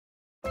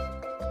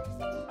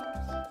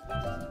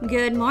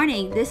Good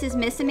morning, this is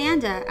Miss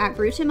Amanda at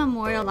Bruton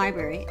Memorial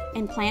Library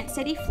in Plant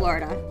City,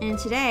 Florida, and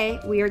today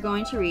we are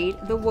going to read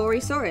The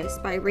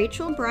Worrysaurus by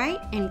Rachel Bright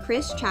and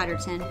Chris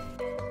Chatterton.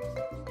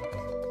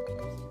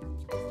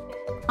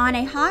 On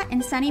a hot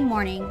and sunny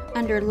morning,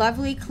 under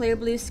lovely clear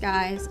blue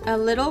skies, a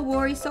little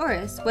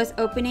Worrysaurus was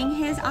opening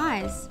his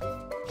eyes.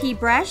 He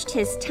brushed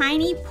his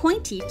tiny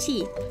pointy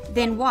teeth,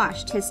 then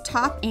washed his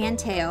top and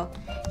tail.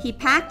 He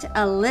packed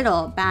a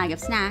little bag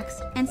of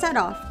snacks and set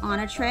off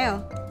on a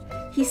trail.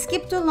 He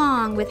skipped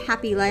along with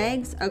happy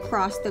legs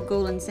across the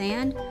golden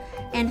sand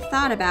and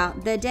thought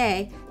about the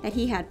day that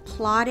he had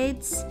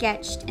plotted,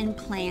 sketched, and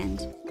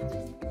planned.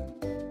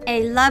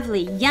 A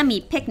lovely, yummy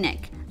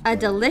picnic, a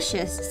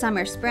delicious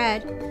summer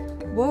spread.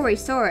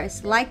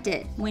 Worrysaurus liked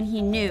it when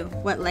he knew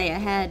what lay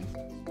ahead.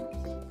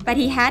 But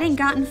he hadn't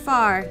gotten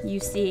far,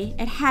 you see,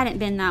 it hadn't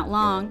been that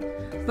long,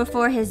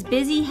 before his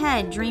busy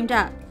head dreamed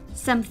up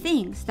some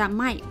things that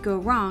might go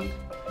wrong.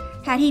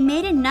 Had he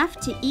made enough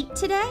to eat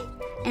today?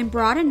 And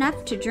brought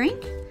enough to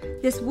drink?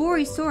 This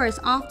Worrysaurus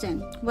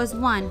often was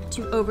one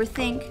to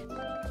overthink.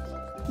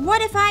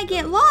 What if I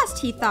get lost,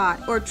 he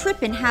thought, or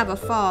trip and have a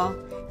fall?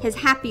 His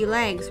happy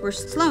legs were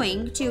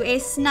slowing to a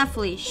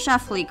snuffly,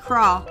 shuffly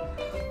crawl.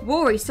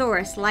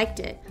 Worrysaurus liked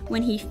it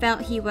when he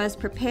felt he was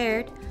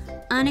prepared.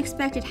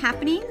 Unexpected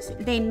happenings,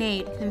 they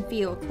made him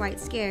feel quite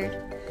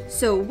scared.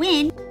 So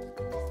when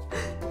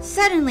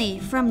suddenly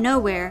from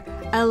nowhere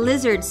a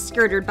lizard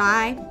skirted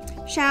by,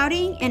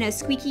 shouting in a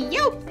squeaky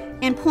yelp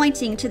and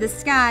pointing to the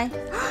sky.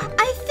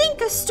 I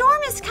think a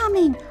storm is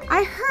coming.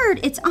 I heard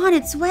it's on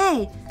its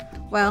way.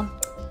 Well,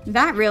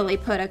 that really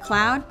put a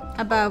cloud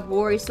above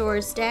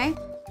Worrysaurus' day.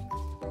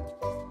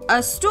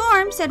 A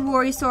storm, said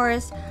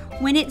Worrysaurus,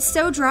 when it's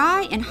so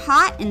dry and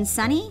hot and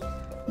sunny.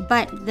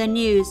 But the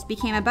news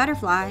became a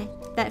butterfly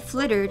that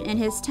flittered in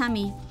his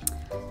tummy.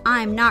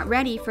 I'm not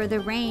ready for the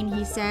rain,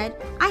 he said.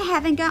 I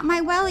haven't got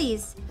my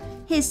wellies.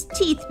 His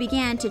teeth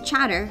began to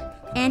chatter,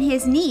 and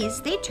his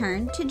knees, they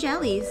turned to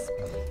jellies.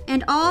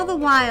 And all the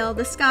while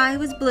the sky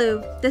was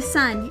blue, the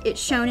sun, it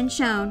shone and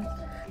shone.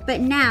 But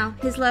now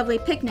his lovely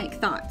picnic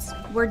thoughts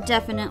were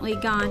definitely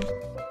gone.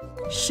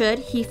 Should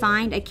he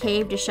find a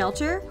cave to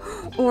shelter,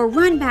 or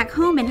run back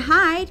home and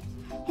hide?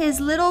 His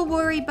little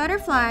worry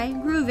butterfly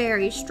grew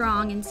very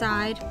strong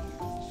inside.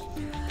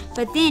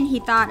 But then he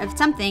thought of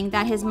something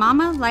that his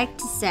mama liked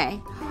to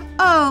say.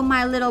 Oh,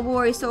 my little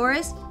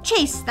Worrysaurus,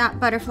 chase that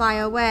butterfly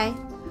away.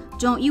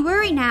 Don't you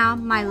worry now,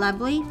 my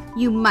lovely,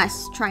 you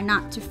must try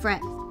not to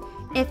fret.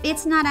 If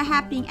it's not a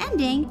happy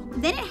ending,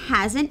 then it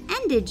hasn't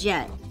ended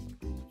yet.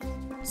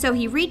 So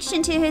he reached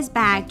into his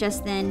bag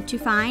just then to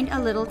find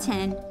a little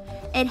tin.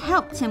 It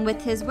helped him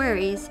with his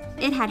worries.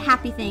 It had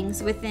happy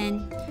things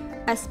within.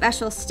 A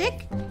special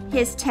stick,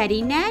 his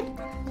teddy Ned,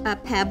 a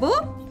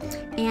pebble,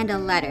 and a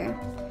letter.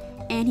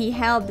 And he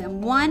held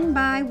them one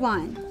by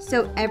one,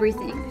 so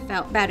everything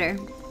felt better.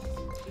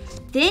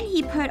 Then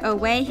he put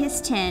away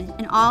his tin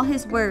and all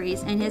his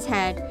worries in his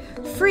head,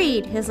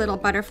 freed his little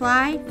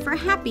butterfly for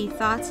happy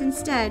thoughts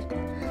instead.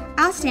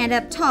 I'll stand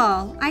up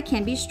tall, I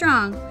can be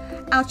strong.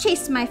 I'll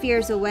chase my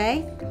fears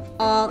away.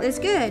 All is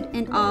good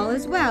and all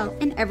is well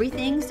and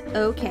everything's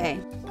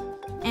okay.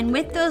 And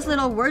with those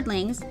little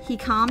wordlings, he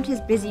calmed his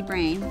busy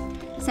brain.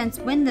 Since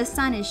when the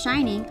sun is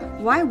shining,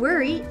 why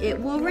worry, it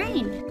will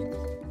rain.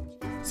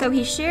 So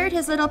he shared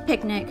his little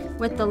picnic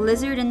with the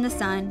lizard in the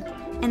sun,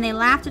 and they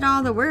laughed at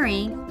all the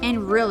worrying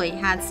and really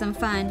had some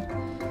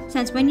fun.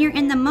 Since when you're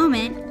in the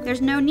moment,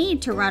 there's no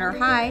need to run or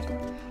hide.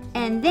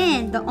 And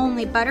then the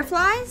only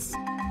butterflies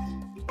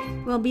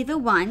will be the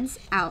ones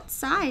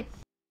outside.